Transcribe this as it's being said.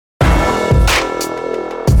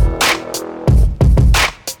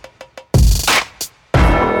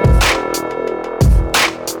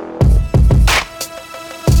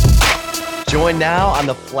joined now on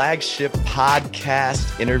the flagship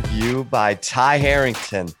podcast interview by Ty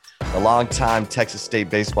Harrington, the longtime Texas State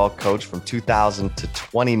baseball coach from 2000 to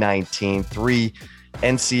 2019, 3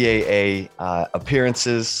 NCAA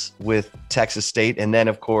appearances with Texas State, and then,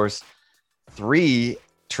 of course, 3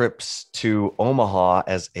 trips to Omaha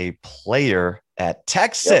as a player at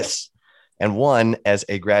Texas, and 1 as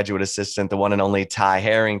a graduate assistant, the one and only Ty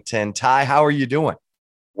Harrington. Ty, how are you doing?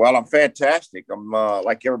 Well, I'm fantastic. I'm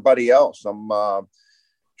like everybody else. I'm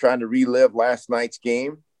trying to relive last night's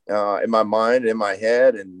game in my mind, in my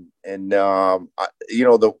head, and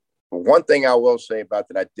the one thing I will say about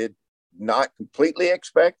that I did not completely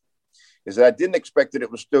expect is that I didn't expect that it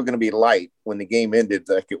was still going to be light when the game ended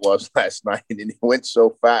like it was last night, and it went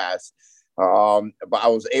so fast. But I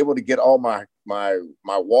was able to get all my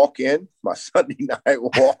walk in, my Sunday night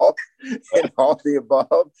walk, and all the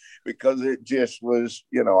above, because it just was,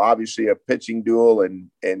 obviously a pitching duel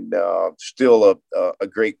and still a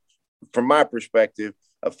great, from my perspective,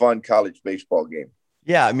 a fun college baseball game.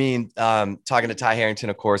 Yeah, I mean, talking to Ty Harrington,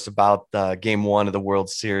 of course, about game 1 of the World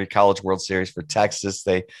Series, College World Series for Texas.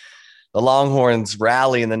 The Longhorns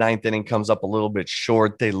rally in the 9th inning, comes up a little bit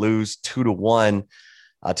short. They lose 2-1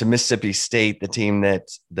 to Mississippi State, the team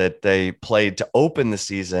that they played to open the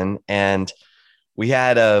season. And we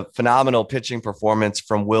had a phenomenal pitching performance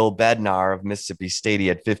from Will Bednar of Mississippi State. He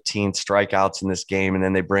had 15 strikeouts in this game. And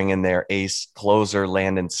then they bring in their ace closer,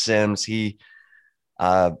 Landon Sims. He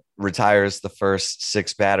retires the first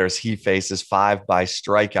 6 batters he faces, 5 by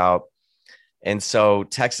strikeout. And so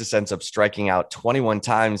Texas ends up striking out 21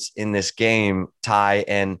 times in this game, Ty.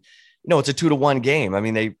 And it's a 2-1 game. I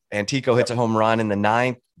mean, Antico hits a home run in the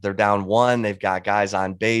 9th. They're down 1. They've got guys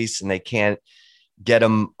on base and they can't get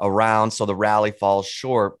them around. So the rally falls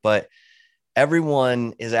short. But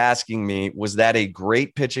everyone is asking me, was that a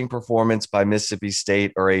great pitching performance by Mississippi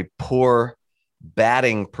State or a poor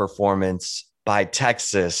batting performance by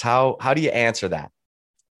Texas? How do you answer that?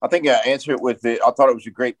 I think I answer it with I thought it was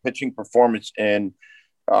a great pitching performance and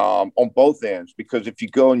on both ends, because if you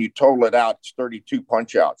go and you total it out, it's 32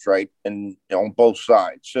 punch outs, right? And on both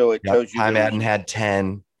sides. So it tells you Ty Madden had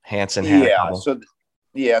 10, Hansen had a couple. So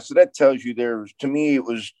that tells you to me,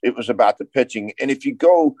 it was about the pitching. And if you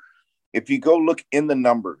go look in the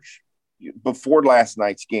numbers before last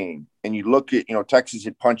night's game and you look at, Texas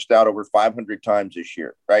had punched out over 500 times this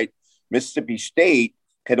year, right? Mississippi State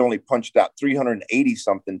had only punched out 380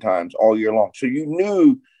 something times all year long. So you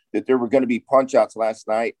knew that there were going to be punch outs last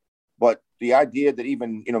night, but the idea that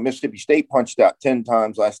even, Mississippi State punched out 10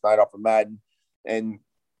 times last night off of Madden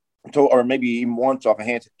or maybe even once off of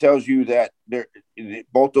Hansen tells you that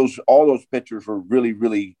all those pitchers were really,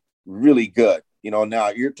 really, really good. Now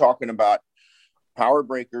you're talking about power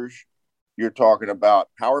breakers, you're talking about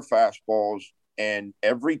power fastballs, and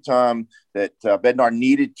every time that Bednar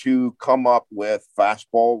needed to come up with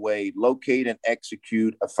fastball way, locate and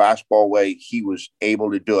execute a fastball way, he was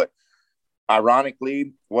able to do it.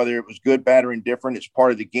 Ironically, whether it was good, bad, or indifferent, it's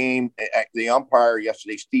part of the game. The umpire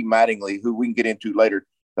yesterday, Steve Mattingly, who we can get into later,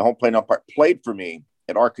 the home plate umpire, played for me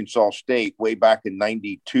at Arkansas State way back in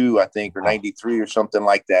 92, I think, or 93 or something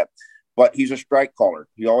like that. But he's a strike caller.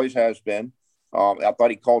 He always has been. I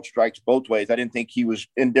thought he called strikes both ways. I didn't think he was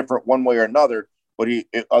indifferent one way or another, but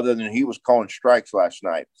other than he was calling strikes last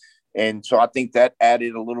night. And so I think that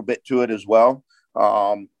added a little bit to it as well.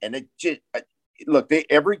 And it just,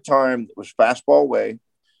 every time it was fastball way,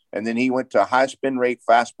 and then he went to high spin rate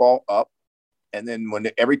fastball up. And then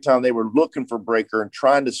every time they were looking for breaker and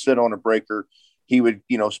trying to sit on a breaker, he would,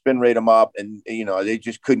 spin rate them up, and, they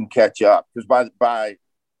just couldn't catch up, because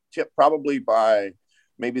probably by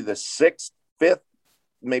maybe the 6th, 5th,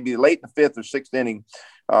 maybe late in the 5th or 6th inning,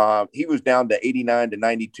 he was down to 89 to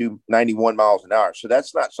 92, 91 miles an hour. So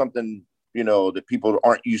that's not something, that people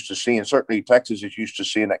aren't used to seeing. Certainly Texas is used to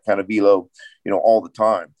seeing that kind of velo, all the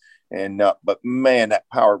time. And, but man, that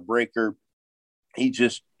power breaker, he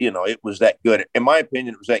just, it was that good. In my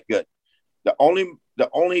opinion, it was that good. The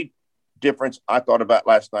only difference I thought about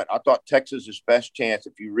last night, I thought Texas's best chance,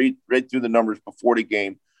 if you read through the numbers before the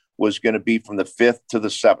game, was going to be from the 5th to the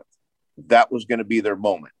 7th. That was going to be their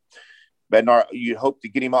moment. Bednar, you hope to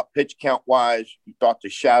get him up pitch count wise. You thought the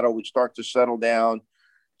shadow would start to settle down.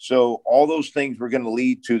 So all those things were going to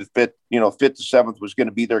lead to the 5th to 7th was going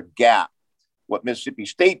to be their gap. What Mississippi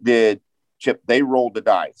State did, Chip, they rolled the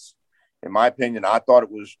dice. In my opinion, I thought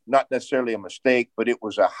it was not necessarily a mistake, but it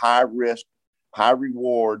was a high risk, high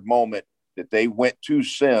reward moment that they went to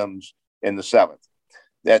Sims in the 7th.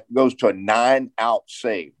 That goes to a 9-out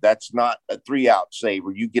save. That's not a 3-out save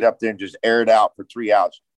where you get up there and just air it out for 3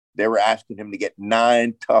 outs. They were asking him to get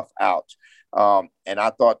 9 tough outs. And I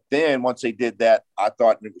thought then once they did that, I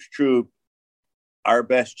thought, and it was true, our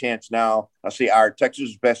best chance now, our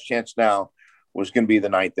Texas' best chance now was going to be the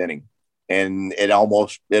ninth inning. And it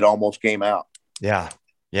almost came out. Yeah.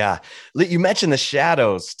 Yeah. You mentioned the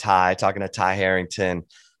shadows, Ty, talking to Ty Harrington,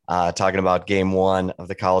 talking about game one of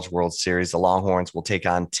the College World Series. The Longhorns will take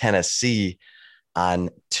on Tennessee on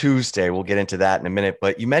Tuesday. We'll get into that in a minute.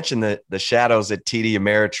 But you mentioned the shadows at TD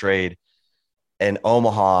Ameritrade in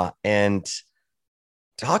Omaha, and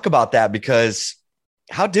talk about that, because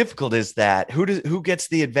how difficult is that? Who gets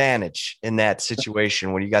the advantage in that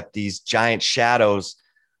situation when you got these giant shadows,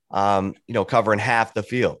 covering half the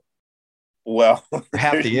field? Well,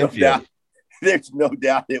 half the infield. There's no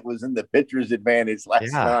doubt it was in the pitcher's advantage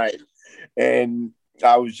last night. And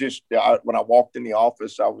I was just, when I walked in the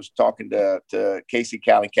office, I was talking to Casey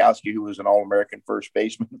Kalinkowski, who was an All-American first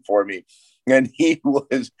baseman for me. And he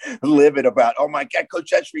was livid about, oh my God, Coach,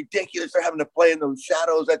 that's ridiculous. They're having to play in those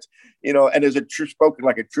shadows. That's, and as spoken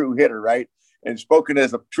like a true hitter, right? And spoken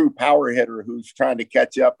as a true power hitter who's trying to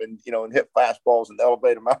catch up and hit fastballs and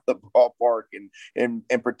elevate them out of the ballpark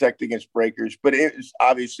and protect against breakers. But it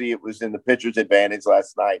was in the pitcher's advantage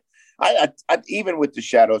last night. I even with the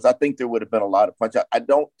shadows, I think there would have been a lot of punch out. I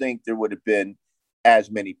don't think there would have been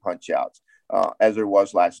as many punch outs as there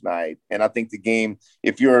was last night. And I think the game,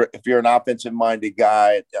 if you're an offensive minded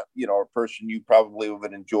guy, a person, you probably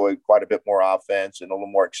would enjoy quite a bit more offense and a little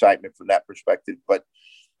more excitement from that perspective. But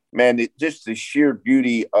man, just the sheer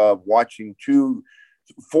beauty of watching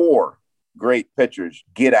four great pitchers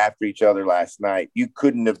get after each other last night. You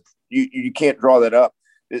can't draw that up.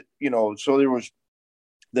 So there was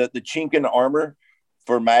the chink in the armor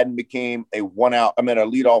for Madden became a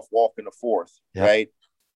leadoff walk in the fourth, yep. Right?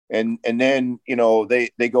 And then,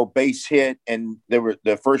 they go base hit, and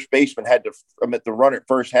the first baseman the runner at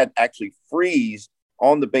first had actually freeze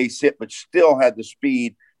on the base hit, but still had the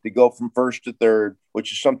speed to go from first to third,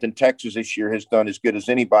 which is something Texas this year has done as good as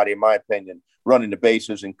anybody, in my opinion, running the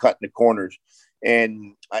bases and cutting the corners.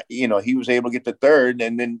 And, he was able to get to third.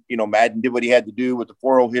 And then, Madden did what he had to do with the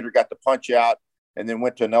 4-0 hitter, got the punch out, and then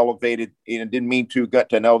went to an elevated, didn't mean to, got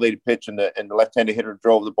to an elevated pitch, and the left-handed hitter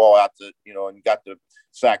drove the ball out to, and got the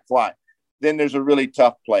sac fly. Then there's a really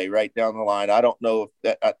tough play right down the line. I don't know if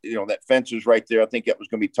that, that fence is right there. I think that was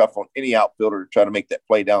going to be tough on any outfielder to try to make that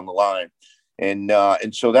play down the line. And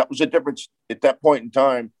so that was a difference at that point in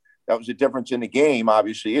time. That was a difference in the game,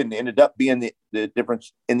 obviously, and ended up being the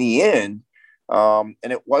difference in the end. And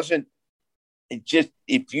it wasn't. It just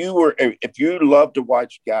if you love to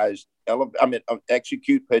watch guys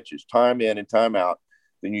execute pitches time in and time out,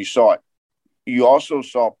 then you saw it. You also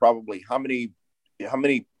saw probably how many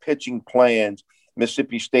pitching plans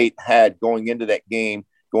Mississippi State had going into that game,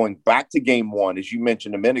 going back to game one, as you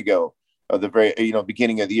mentioned a minute ago. Of the very,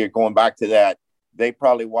 beginning of the year, going back to that, they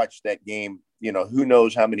probably watched that game, who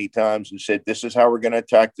knows how many times, and said, this is how we're going to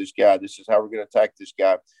attack this guy. This is how we're going to attack this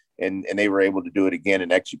guy. And they were able to do it again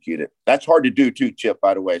and execute it. That's hard to do too, Chip,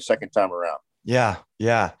 by the way, second time around. Yeah.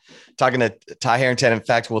 Yeah. Talking to Ty Harrington. In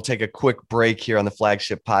fact, we'll take a quick break here on the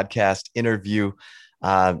Flagship Podcast interview.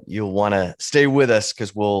 You'll want to stay with us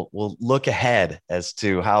because we'll look ahead as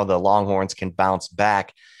to how the Longhorns can bounce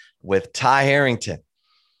back with Ty Harrington.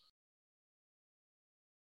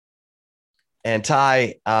 And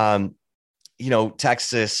Ty,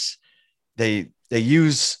 Texas, they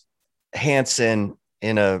use Hansen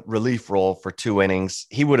in a relief role for 2 innings.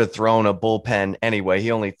 He would have thrown a bullpen anyway.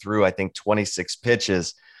 He only threw, I think, 26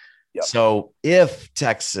 pitches. Yep. So if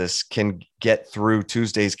Texas can get through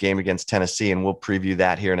Tuesday's game against Tennessee, and we'll preview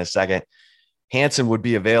that here in a second, Hansen would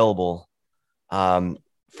be available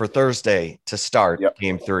for Thursday to start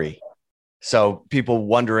game 3. So people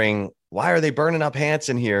wondering, why are they burning up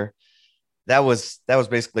Hansen here? That was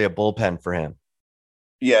basically a bullpen for him.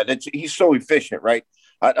 Yeah, he's so efficient, right?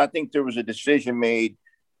 I think there was a decision made.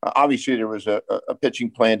 Obviously, there was a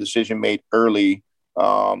pitching plan decision made early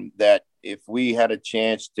that if we had a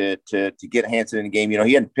chance to get Hansen in the game,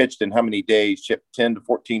 he hadn't pitched in how many days, 10 to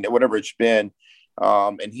 14, whatever it's been,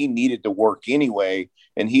 and he needed to work anyway.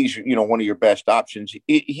 And he's, one of your best options.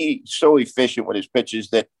 He's so efficient with his pitches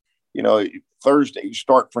that, Thursday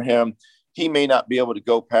start for him. He may not be able to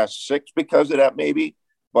go past 6 because of that, maybe.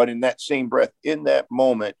 But in that same breath, in that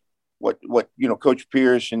moment, what Coach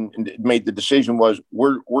Pierce and made the decision was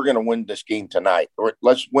we're going to win this game tonight, or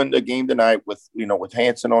let's win the game tonight with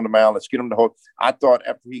Hansen on the mound. Let's get him to hold. I thought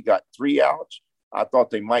after he got 3 outs, I thought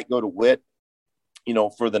they might go to Witt,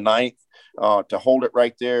 for the 9th to hold it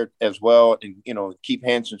right there as well, and keep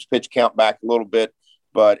Hansen's pitch count back a little bit.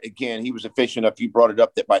 But again, he was efficient enough. You brought it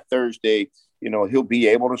up that by Thursday, he'll be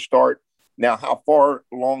able to start. Now, how far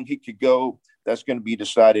along he could go, that's going to be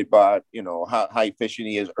decided by, how efficient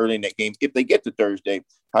he is early in that game. If they get to Thursday,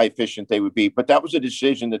 how efficient they would be. But that was a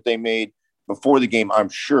decision that they made before the game, I'm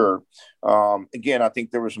sure. Again, I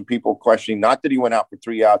think there were some people questioning, not that he went out for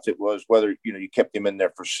 3 outs. It was whether, you kept him in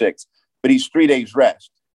there for 6. But he's 3 days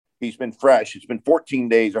rest. He's been fresh. It's been 14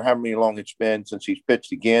 days or however long it's been since he's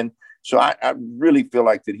pitched again. So I really feel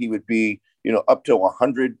like that he would be, up to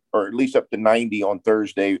 100 or at least up to 90 on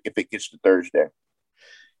Thursday if it gets to Thursday.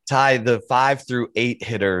 Ty, the 5 through 8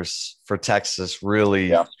 hitters for Texas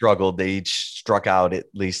really struggled. They each struck out at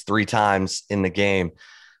least 3 times in the game.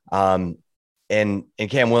 And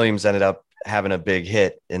Cam Williams ended up having a big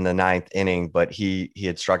hit in the 9th inning, but he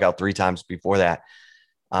had struck out 3 times before that.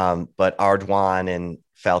 But Ardoin and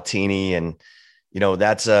Faltini, and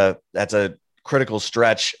that's a critical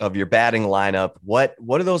stretch of your batting lineup. What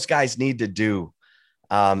do those guys need to do?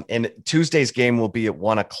 And Tuesday's game will be at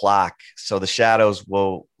 1:00, so the shadows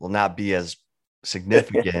will not be as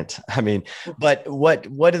significant. I mean, but what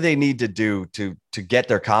do they need to do to get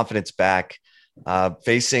their confidence back,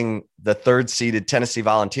 facing the 3rd-seeded Tennessee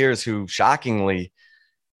Volunteers, who shockingly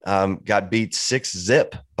got beat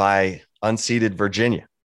 6-0 by unseeded Virginia?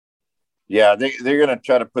 Yeah, they're going to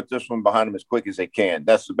try to put this one behind them as quick as they can.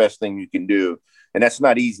 That's the best thing you can do. And that's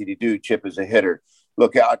not easy to do, Chip, as a hitter.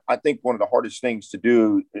 Look, I think one of the hardest things to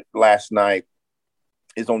do last night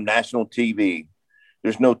is on national TV.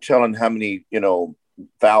 There's no telling how many,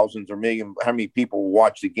 thousands or million, how many people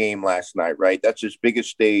watched the game last night, right? That's as big a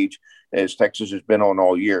stage as Texas has been on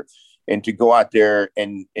all year. And to go out there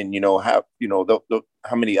and have,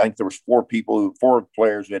 how many, I think there was 4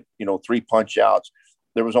 players who had, 3 punch outs.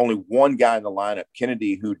 There was only one guy in the lineup,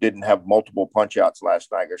 Kennedy, who didn't have multiple punch outs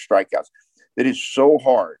last night or strikeouts. It is so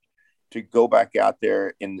hard to go back out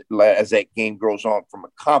there and as that game grows on from a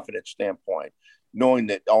confidence standpoint, knowing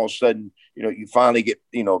that all of a sudden, you finally get,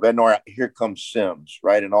 Bednar, here comes Sims,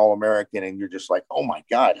 right? An All-American. And you're just like, oh my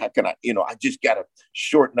God, how can I just got to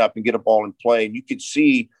shorten up and get a ball in play. And you could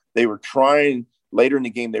see they were trying later in the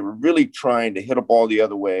game. They were really trying to hit a ball the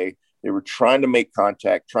other way. They were trying to make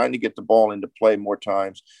contact, trying to get the ball into play more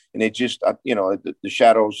times. And it just, the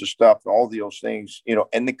shadows, the stuff, all those things,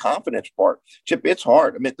 and the confidence part. Chip, it's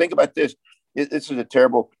hard. I mean, think about this. This is a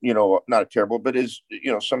terrible, not a terrible, but is,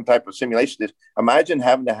 some type of simulation. Imagine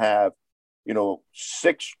having to have,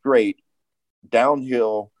 6 straight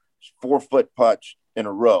downhill 4-foot putts in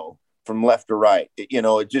a row from left to right.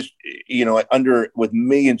 It just, with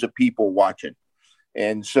millions of people watching.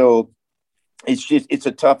 And so, it's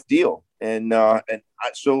a tough deal.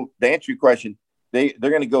 So to answer your question, they're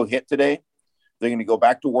going to go hit today. They're going to go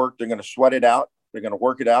back to work. They're going to sweat it out. They're going to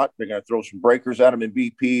work it out. They're going to throw some breakers at them in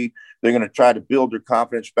BP. They're going to try to build their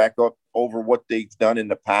confidence back up over what they've done in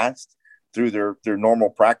the past through their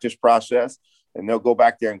normal practice process. And they'll go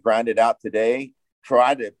back there and grind it out today,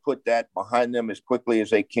 try to put that behind them as quickly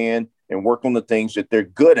as they can and work on the things that they're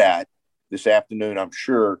good at this afternoon, I'm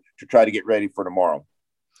sure, to try to get ready for tomorrow.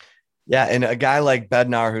 Yeah, and a guy like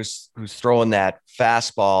Bednar who's throwing that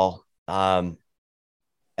fastball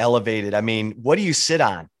elevated. I mean, what do you sit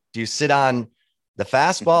on? Do you sit on the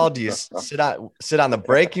fastball? Do you sit on the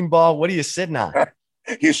breaking ball? What are you sitting on?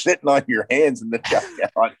 You're sitting on your hands in the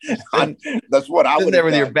that's what I would sitting there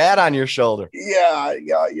with your bat on your shoulder. Yeah.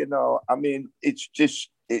 I mean,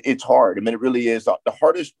 it's hard. I mean, it really is. The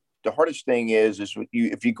hardest thing is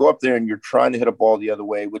if you go up there and you're trying to hit a ball the other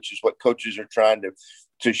way, which is what coaches are trying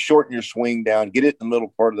to shorten your swing down, get it in the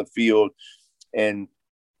middle part of the field. And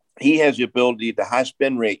he has the ability to high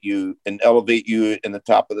spin rate you and elevate you in the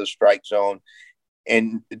top of the strike zone.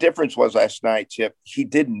 And the difference was last night, Chip, he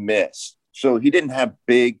didn't miss. So he didn't have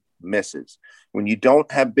big misses. When you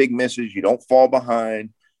don't have big misses, you don't fall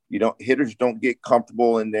behind. Hitters don't get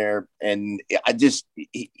comfortable in there. And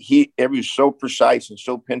he was so precise and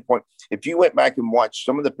so pinpoint. If you went back and watched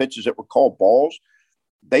some of the pitches that were called balls,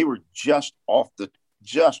 they were just off the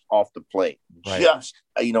plate, right. Just,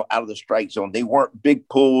 out of the strike zone. They weren't big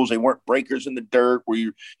pulls. They weren't breakers in the dirt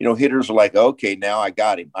where hitters are like, okay, now I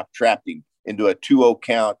got him. I've trapped him into a 2-0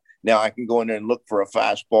 count. Now I can go in there and look for a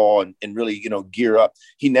fastball and really, gear up.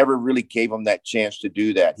 He never really gave them that chance to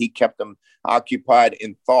do that. He kept them occupied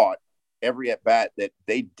in thought every at bat that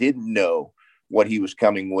they didn't know what he was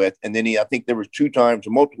coming with. And then I think there was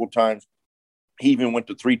multiple times, he even went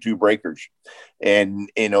to 3-2 breakers, and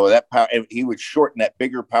that power. He would shorten that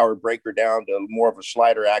bigger power breaker down to more of a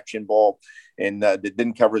slider action ball, and that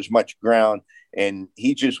didn't cover as much ground. And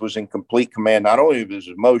he just was in complete command, not only of his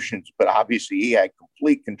emotions, but obviously he had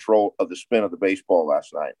complete control of the spin of the baseball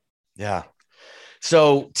last night. Yeah.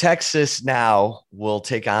 So Texas now will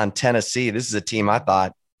take on Tennessee. This is a team I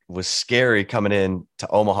thought was scary coming in to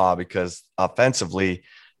Omaha because offensively,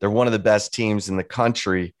 they're one of the best teams in the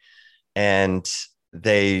country, and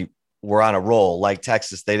they were on a roll. Like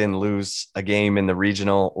Texas, they didn't lose a game in the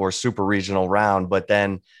regional or super regional round. But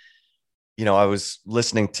then, I was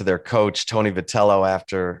listening to their coach, Tony Vitello,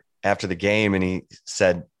 after the game, and he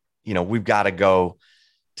said, we've got to go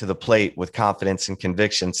to the plate with confidence and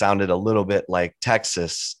conviction. Sounded a little bit like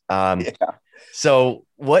Texas. Yeah. So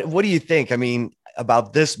what do you think? I mean,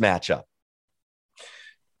 about this matchup?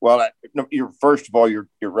 Well, first of all, you're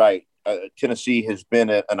right. Tennessee has been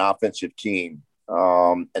an offensive team,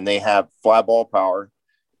 and they have fly ball power,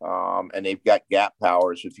 and they've got gap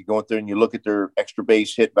power. So if you go in there and you look at their extra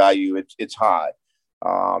base hit value, it's high.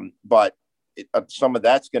 But some of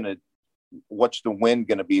that's what's the wind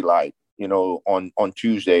going to be like? On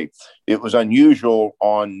Tuesday, it was unusual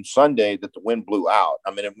on Sunday that the wind blew out.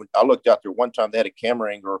 I mean, I looked out there one time, they had a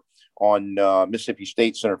camera angle on Mississippi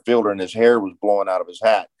State center fielder, and his hair was blowing out of his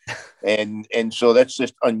hat. And so that's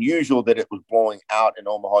just unusual that it was blowing out in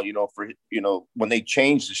Omaha, when they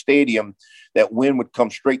changed the stadium, that wind would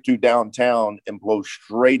come straight through downtown and blow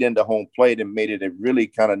straight into home plate and made it a really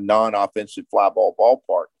kind of non-offensive fly ball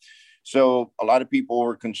ballpark. So a lot of people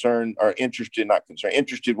were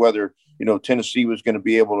interested whether, Tennessee was going to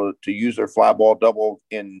be able to use their fly ball double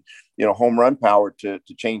in, home run power to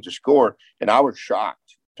change the score. And I was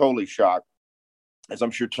shocked, totally shocked, as I'm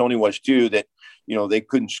sure Tony was too, that, they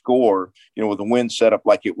couldn't score, with the wind set up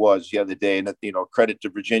like it was the other day. And, credit to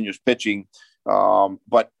Virginia's pitching.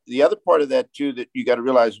 But the other part of that too, that you got to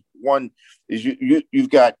realize, one is you've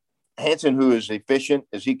got Hansen, who is efficient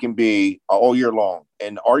as he can be all year long.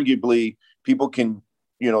 And arguably people can,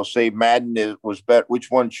 say Madden was better.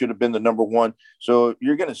 Which one should have been the number one? So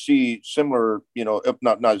you're going to see similar, if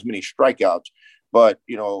not as many strikeouts, but,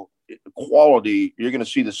 quality, you're going to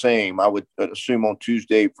see the same, I would assume, on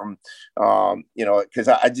Tuesday from, because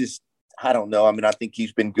I don't know. I mean, I think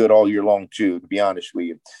he's been good all year long too, to be honest with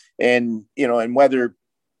you. And, and whether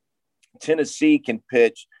Tennessee can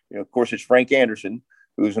pitch, of course, it's Frank Anderson,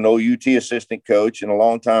 who's an OUT assistant coach and a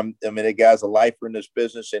long time. I mean, the guy's a lifer in this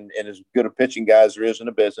business and as good a pitching guy as there is in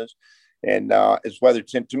the business. And it's whether,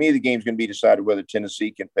 to me, the game's going to be decided whether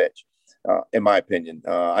Tennessee can pitch, in my opinion.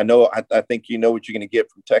 I think you know what you're going to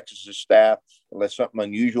get from Texas's staff unless something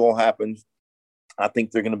unusual happens. I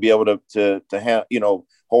think they're going to be able to have,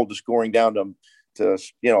 hold the scoring down to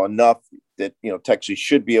enough that, Texas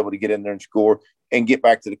should be able to get in there and score and get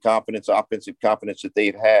back to the offensive confidence that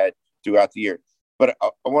they've had throughout the year. But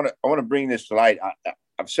I want to bring this to light.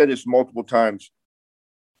 I've said this multiple times,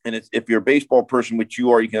 and if you're a baseball person, which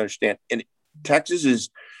you are, you can understand. And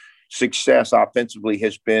Texas's success offensively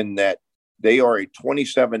has been that they are a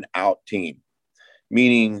 27-out team,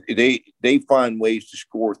 meaning they find ways to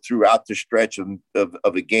score throughout the stretch of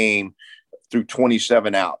a game through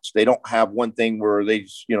 27 outs. They don't have one thing where they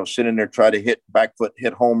sit in there, try to hit back foot,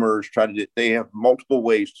 hit homers, they have multiple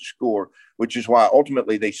ways to score, which is why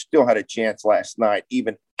ultimately they still had a chance last night.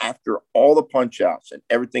 Even after all the punch outs and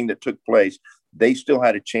everything that took place, they still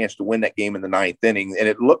had a chance to win that game in the ninth inning. And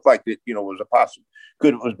it looked like it, was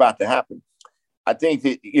was about to happen. I think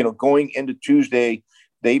that, going into Tuesday,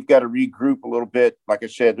 they've got to regroup a little bit. Like I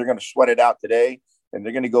said, they're going to sweat it out today. And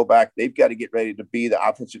they're going to go back. They've got to get ready to be the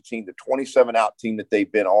offensive team, the 27-out team that they've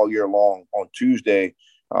been all year long on Tuesday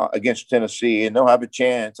against Tennessee. And they'll have a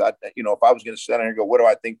chance. If I was going to sit there and go, what do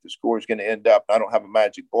I think the score is going to end up? I don't have a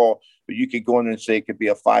magic ball, but you could go in there and say it could be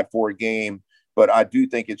a 5-4 game. But I do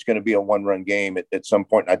think it's going to be a one-run game at some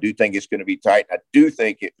point. And I do think it's going to be tight. I do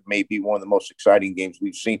think it may be one of the most exciting games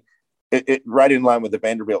we've seen. It right in line with the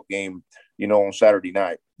Vanderbilt game, on Saturday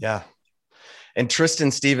night. Yeah. And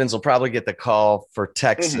Tristan Stevens will probably get the call for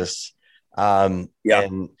Texas.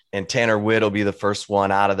 Mm-hmm. And Tanner Witt will be the first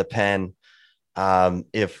one out of the pen.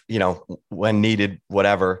 If, when needed,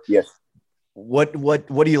 whatever. Yes. What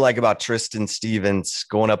do you like about Tristan Stevens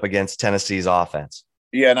going up against Tennessee's offense?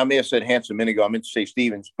 Yeah. And I may have said Hansen a minute ago. I meant to say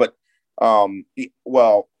Stevens, but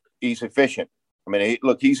he's efficient. I mean,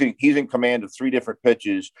 he's in command of three different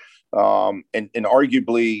pitches. And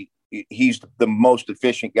arguably, he's the most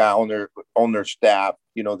efficient guy on their staff,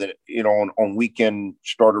 on weekend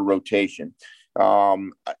starter rotation. I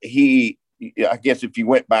guess if you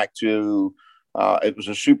went back to, it was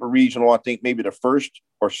a super regional, I think maybe the first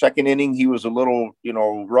or second inning, he was a little,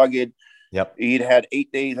 rugged. Yep. He'd had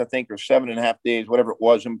 8 days, I think, or 7.5 days, whatever it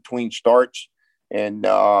was, in between starts. And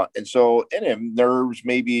so in him, nerves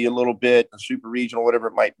maybe a little bit, a super regional, whatever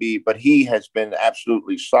it might be, but he has been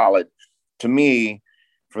absolutely solid. To me,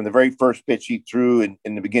 from the very first pitch he threw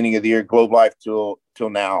in the beginning of the year, Globe Life till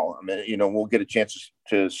now. I mean, we'll get a chance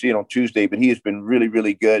to see it on Tuesday, but he has been really,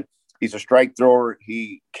 really good. He's a strike thrower.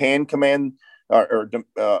 He can command or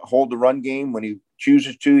hold the run game when he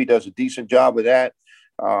chooses to. He does a decent job with that.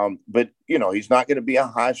 But he's not going to be a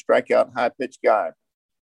high strikeout, high pitch guy.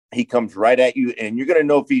 He comes right at you, and you're going to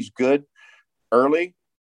know if he's good early.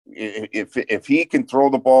 If he can throw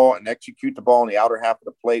the ball and execute the ball in the outer half of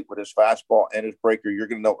the plate with his fastball and his breaker, you're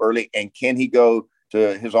going to know early. And can he go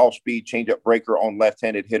to his all-speed changeup breaker on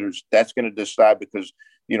left-handed hitters? That's going to decide, because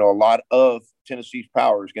a lot of Tennessee's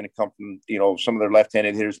power is going to come from some of their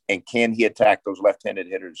left-handed hitters, and can he attack those left-handed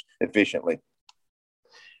hitters efficiently?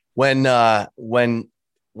 When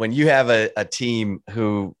you have a team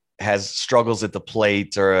who has struggles at the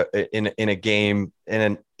plate, or in a game,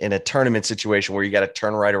 in a tournament situation where you got to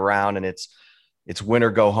turn right around and it's win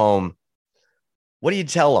or go home, what do you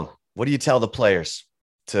tell them? What do you tell the players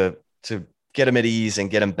to get them at ease and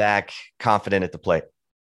get them back confident at the plate?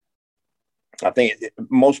 I think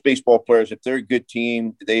most baseball players, if they're a good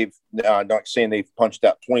team, they've not saying they've punched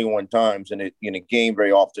out 21 times in a game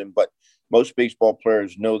very often, but most baseball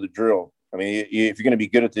players know the drill. I mean, if you're going to be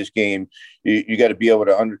good at this game, you got to be able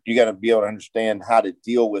to understand how to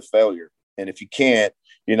deal with failure. And if you can't,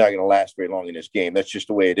 you're not going to last very long in this game. That's just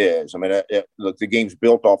the way it is. I mean, look, the game's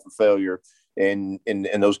built off of failure, and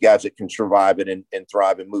those guys that can survive it and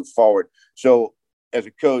thrive and move forward. So as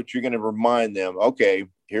a coach, you're going to remind them, okay,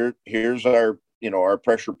 here's our our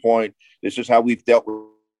pressure point. This is how we've dealt with.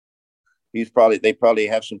 They probably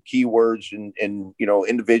have some keywords and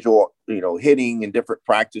individual hitting and different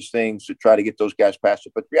practice things to try to get those guys past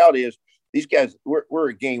it. But the reality is, these guys, we're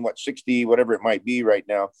a game 60, whatever it might be right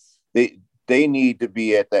now. They need to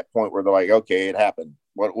be at that point where they're like, okay, it happened.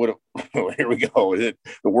 What here we go. The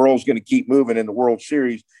world's going to keep moving, and the World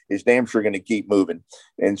Series is damn sure going to keep moving.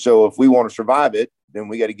 And so if we want to survive it, then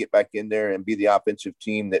we got to get back in there and be the offensive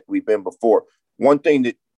team that we've been before. One thing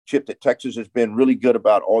that Texas has been really good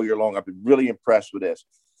about all year long, I've been really impressed with this.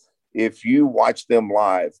 If you watch them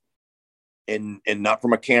live, and not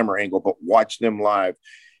from a camera angle, but watch them live,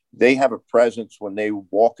 they have a presence when they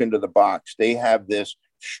walk into the box. They have this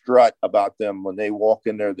strut about them when they walk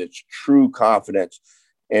in there that's true confidence.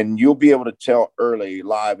 And you'll be able to tell early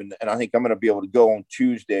live. And I think I'm going to be able to go on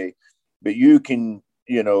Tuesday, but you can,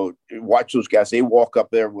 watch those guys. They walk up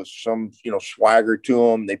there with some, swagger to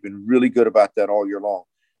them. They've been really good about that all year long.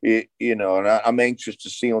 And I'm anxious to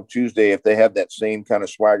see on Tuesday if they have that same kind of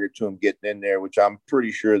swagger to them getting in there, which I'm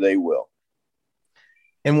pretty sure they will.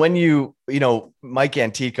 And when Mike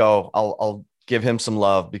Antico, I'll give him some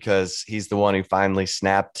love, because he's the one who finally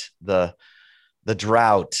snapped the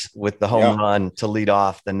drought with the home run to lead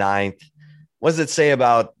off the ninth. What does it say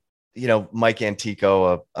about, Mike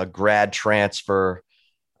Antico, a grad transfer,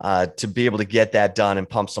 to be able to get that done and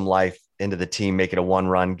pump some life into the team, make it a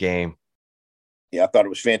one-run game? Yeah, I thought it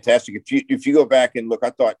was fantastic. If you go back and look, I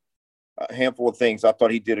thought a handful of things. I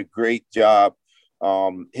thought he did a great job.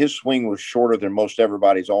 His swing was shorter than most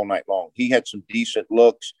everybody's all night long. He had some decent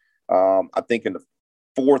looks. I think in the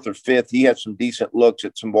fourth or fifth, he had some decent looks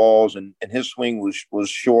at some balls, and his swing was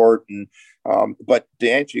short. And but to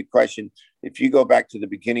answer your question, if you go back to the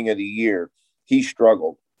beginning of the year, he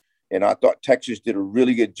struggled. And I thought Texas did a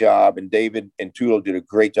really good job, and David and Tulo did a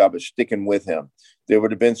great job of sticking with him. There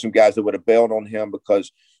would have been some guys that would have bailed on him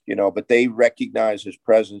because, but they recognize his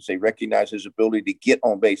presence. They recognize his ability to get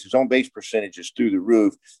on base. His on base percentage is through the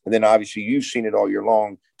roof. And then obviously you've seen it all year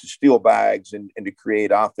long, to steal bags and to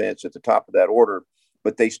create offense at the top of that order.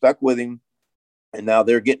 But they stuck with him, and now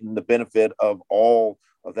they're getting the benefit of all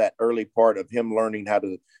of that early part of him learning how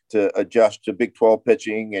to adjust to Big 12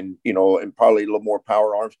 pitching and probably a little more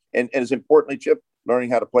power arms. And as importantly, Chip,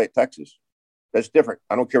 learning how to play at Texas. That's different.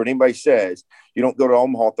 I don't care what anybody says. You don't go to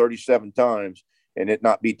Omaha 37 times and it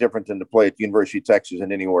not be different than to play at the University of Texas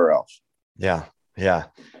and anywhere else. Yeah. Yeah.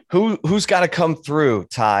 Who's got to come through,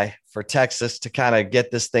 Ty, for Texas to kind of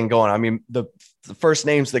get this thing going? I mean, the first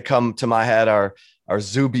names that come to my head are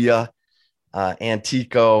Zubia,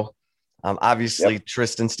 Antico. Obviously,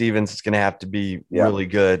 Tristan Stevens is going to have to be really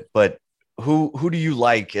good. But who do you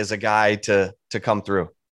like as a guy to come through?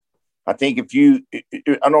 I think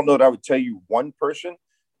I don't know that I would tell you one person,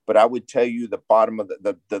 but I would tell you the bottom of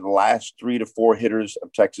the last 3 to 4 hitters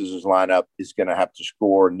of Texas's lineup is going to have to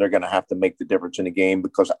score, and they're going to have to make the difference in the game,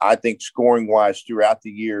 because I think scoring wise throughout the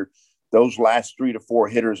year, those last 3 to 4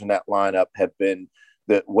 hitters in that lineup have been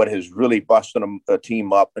what has really busted a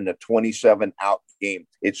team up in the 27 out game.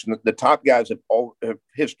 It's the top guys have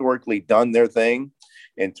historically done their thing,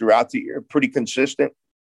 and throughout the year, pretty consistent.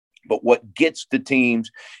 But what gets the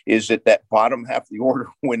teams is that bottom half of the order,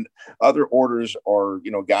 when other orders are,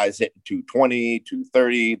 guys hitting 220,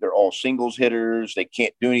 230, they're all singles hitters. They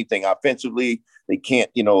can't do anything offensively. They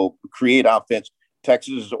can't, create offense.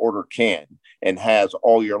 Texas's order can and has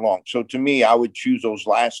all year long. So to me, I would choose those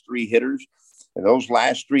last three hitters. And those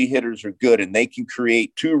last three hitters are good, and they can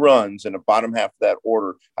create 2 runs in the bottom half of that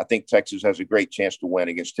order. I think Texas has a great chance to win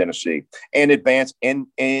against Tennessee and advance and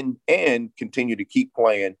continue to keep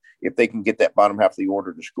playing if they can get that bottom half of the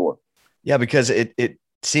order to score. Yeah, because it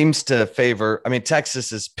seems to favor. I mean,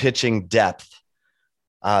 Texas's pitching depth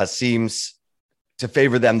seems to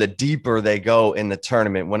favor them the deeper they go in the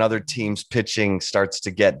tournament, when other teams' pitching starts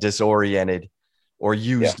to get disoriented or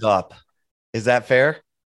used up. Is that fair?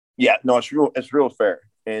 Yeah, no, it's real fair.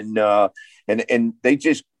 And they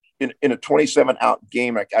just, in a 27 out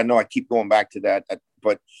game, I know I keep going back to that,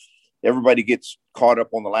 but everybody gets caught up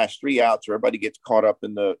on the last 3 outs, or everybody gets caught up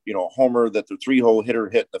in the, homer that the 3-hole hitter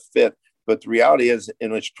hit in the 5th. But the reality is,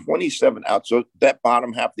 it's 27 outs. So that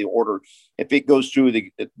bottom half of the order, if it goes through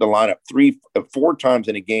the lineup 3-4 times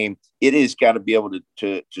in a game, it has got to be able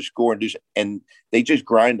to score and do. And they just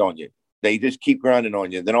grind on you. They just keep grinding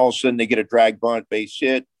on you. Then all of a sudden they get a drag bunt, base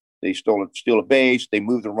hit. They steal a base. They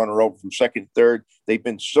move the runner over from second, third. They've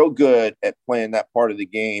been so good at playing that part of the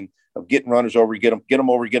game of getting runners over, get them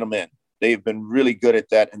over, get them in. They've been really good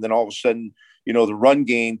at that. And then all of a sudden, the run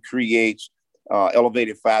game creates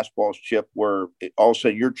elevated fastballs, Chip, where all of a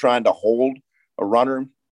sudden you're trying to hold a runner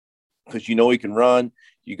because he can run.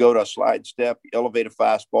 You go to a slide step, elevate a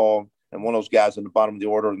fastball, and one of those guys in the bottom of the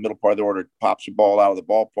order, the middle part of the order, pops the ball out of the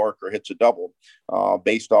ballpark or hits a double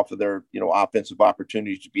based off of their, offensive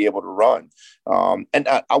opportunities to be able to run. And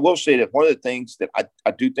I will say that one of the things that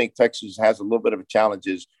I do think Texas has a little bit of a challenge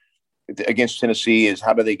is against Tennessee is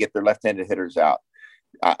how do they get their left-handed hitters out?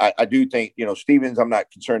 I do think, Stevens, I'm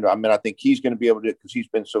not concerned. I mean, I think he's going to be able to do it because he's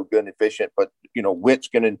been so good and efficient. But, Witt's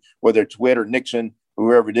going to, whether it's Witt or Nixon,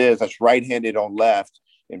 whoever it is, that's right-handed on left,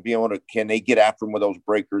 and be able to, can they get after them with those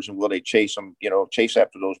breakers, and will they chase them, chase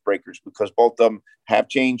after those breakers? Because both of them have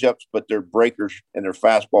changeups, but their breakers and their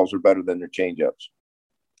fastballs are better than their changeups.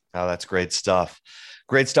 Oh, that's great stuff.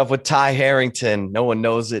 Great stuff with Ty Harrington. No one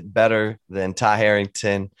knows it better than Ty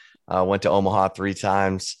Harrington. Went to Omaha 3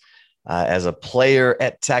 times as a player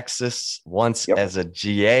at Texas, once as a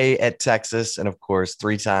GA at Texas, and of course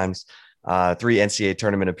 3 times, 3 NCAA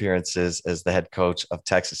tournament appearances as the head coach of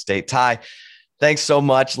Texas State. Ty, thanks so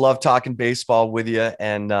much. Love talking baseball with you,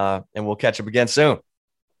 and we'll catch up again soon.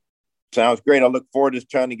 Sounds great. I look forward to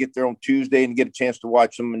trying to get there on Tuesday and get a chance to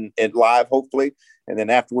watch them and live, hopefully. And then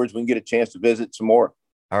afterwards, we can get a chance to visit some more.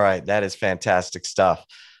 All right. That is fantastic stuff.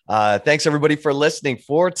 Thanks, everybody, for listening.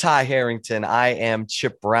 For Ty Harrington, I am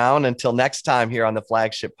Chip Brown. Until next time here on the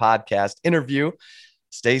Flagship Podcast interview,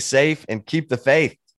 stay safe and keep the faith.